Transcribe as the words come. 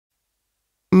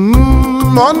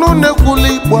ọnụ na-ekwuli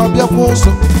Igbo abịakwa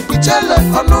ọzọ. Ijele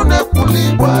ọnụ na-ekwuli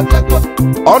Igbo abịakwa.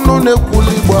 Ọnụ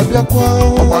na-ekwuli Igbo abịakwa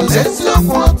Ọgbala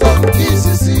eziokwu ọtọ nke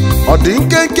izizi. Ọ dị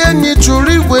nkenke enyi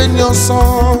chụrụ igwe enyi ọsọ.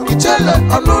 Ijele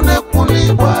ọnụ na-ekwuli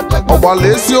Igbo abịakwa. Ọgbala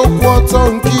eziokwu ọtọ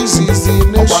nke izizi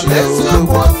Ọgbala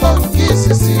eziokwu ọtọ nke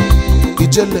izizi.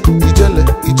 Ijele, ijele,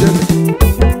 ijele.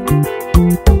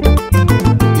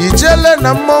 Ijele na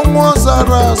mmọnwụ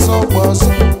ọzara asọ gbazọ.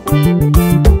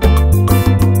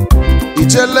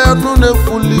 Ijele ọnụ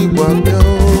na-ekwuli Igbo abịa.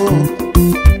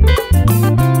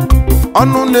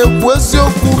 Ọnụ na-ekwu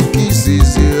eziokwu nke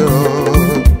izizi.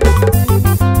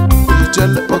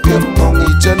 Ijele oke mmọnwụ,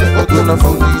 ijele oke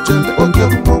nafọlụ, ijele oke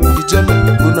mmọnwụ, ijele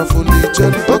unafọlụ,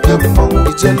 ijele oke mmọnwụ,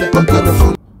 ijele oke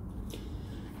nafọlụ.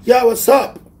 Yeah, what's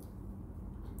up?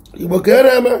 Igbo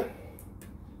Kerema.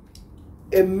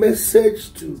 A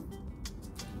message to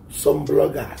some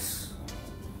bloggers.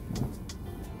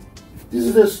 This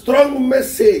is a strong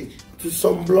message to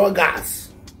some bloggers.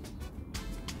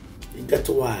 You get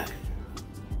why?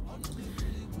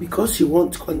 Because you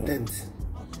want content.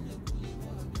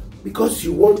 Because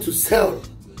you want to sell.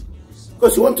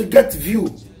 Because you want to get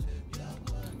view.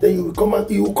 Then you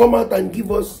will come out and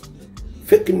give us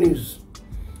fake news.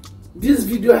 This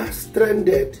video has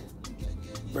trended,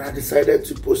 but I decided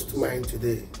to post mine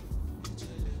today.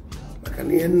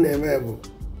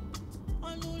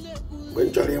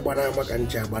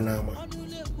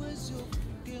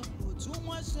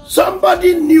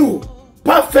 Somebody knew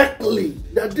perfectly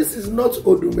that this is not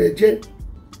odumeje,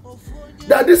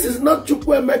 that this is not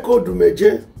Chukwuemeka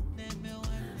odumeje,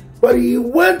 but he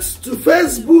went to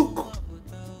Facebook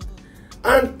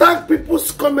and tagged people's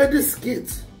comedy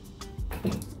skits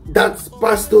that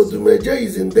Pastor Odumeje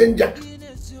is in danger,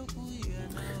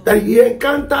 that he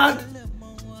encountered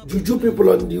juju people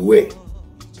on the way.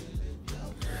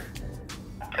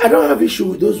 I don't have issue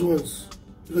with those ones.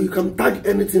 You can tag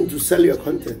anything to sell your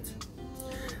content.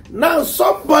 Now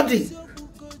somebody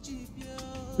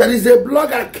that is a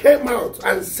blogger came out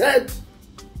and said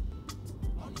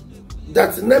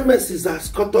that Nemesis has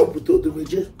caught up with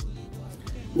Odumeje.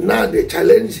 Now they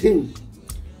challenge him.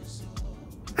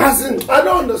 I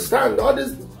don't understand all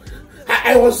this.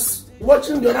 I was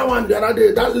watching the other one the other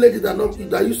day. That lady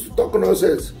that used to talk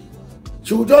nonsense.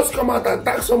 She would just come out and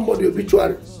tag somebody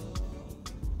obituary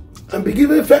and be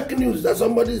giving fake news that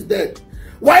somebody is dead.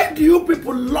 Why do you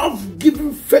people love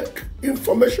giving fake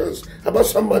informations about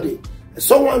somebody?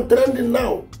 Someone trending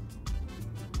now.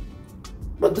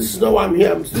 But this is not why I'm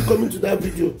here. I'm still coming to that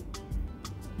video.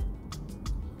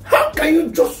 How can you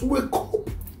just wake up?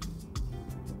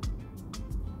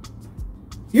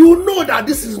 You know that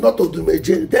this is not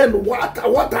Odumeje. Then what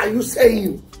are you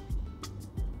saying?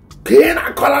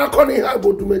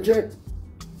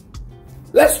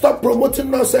 Let's stop promoting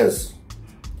nonsense.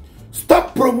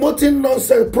 Stop promoting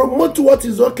nonsense. Promote what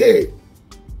is okay.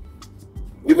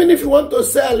 Even if you want to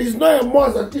sell, it's not a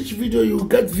must that each video you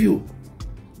get view.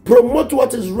 Promote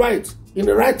what is right in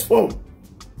the right form.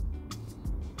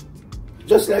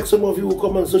 Just like some of you who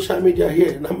come on social media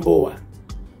here, number one.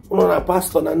 Una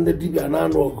pastor na ndị dibia na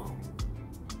anụ ọgụ.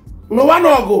 No one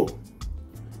ọgụ.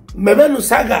 Mebenu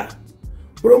saga.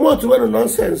 Promote when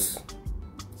nonsense.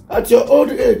 At your old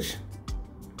age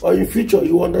or in future,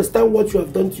 you understand what you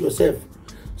have done to yourself.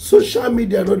 Social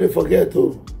media, no, they forget.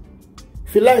 Oh.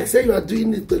 If you like, say you are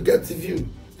doing it to get view,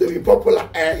 to be popular.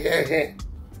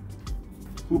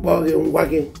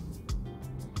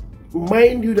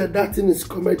 Mind you that thing is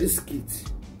comedy skit.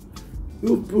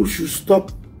 You people should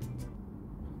stop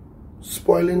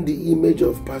spoiling the image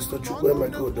of Pastor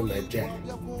Chukwuemeka odumeje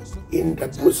in the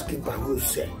bookkeeper who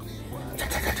said,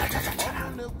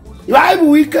 you have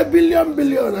wicked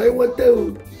billion. I want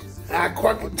to. I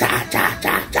caught cha.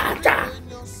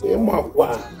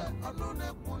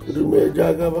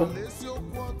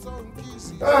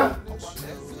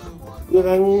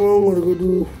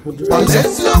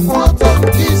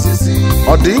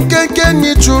 Ọ dị nkenke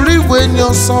enyi chụrụ igwe enyi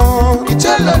ọsọ.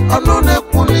 Ijele ọnụ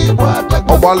na-ekwuli Igbo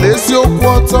abịakwa. Ọgbala eziokwu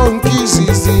ọtọ nke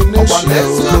izizi. Ọgbala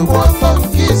eziokwu ọtọ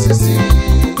nke izizi.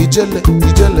 Ijele,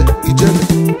 ijele, ijele.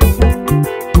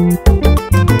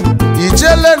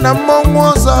 Ijele na mmọnwụ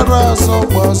ọzara asọ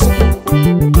gbazọ.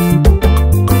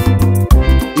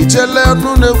 Ijele ọnụ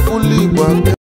na-ekwuli Igbo abịa.